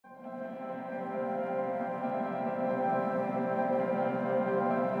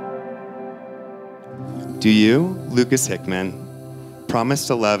Do you, Lucas Hickman, promise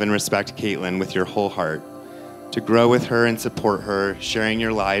to love and respect Caitlin with your whole heart, to grow with her and support her, sharing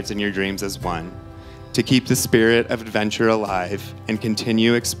your lives and your dreams as one, to keep the spirit of adventure alive and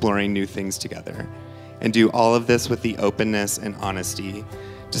continue exploring new things together, and do all of this with the openness and honesty,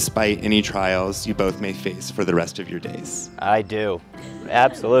 despite any trials you both may face for the rest of your days? I do.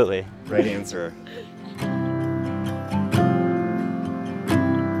 Absolutely. Right answer.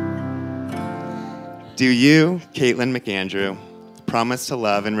 Do you, Caitlin McAndrew, promise to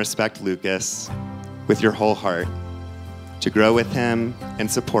love and respect Lucas with your whole heart, to grow with him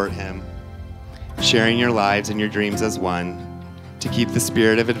and support him, sharing your lives and your dreams as one, to keep the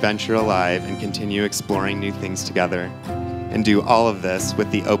spirit of adventure alive and continue exploring new things together, and do all of this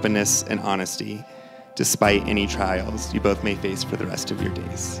with the openness and honesty, despite any trials you both may face for the rest of your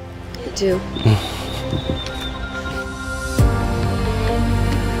days? I do.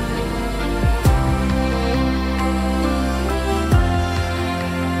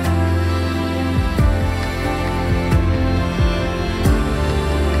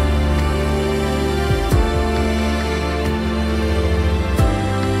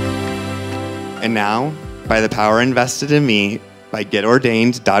 And now, by the power invested in me by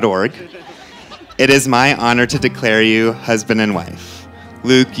getordained.org, it is my honor to declare you husband and wife.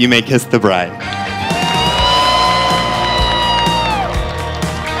 Luke, you may kiss the bride.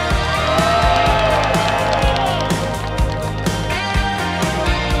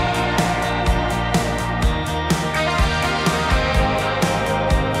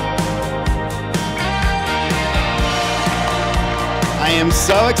 I am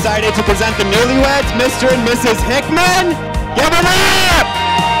so excited to present the newlyweds, Mr. and Mrs. Hickman. Give it up!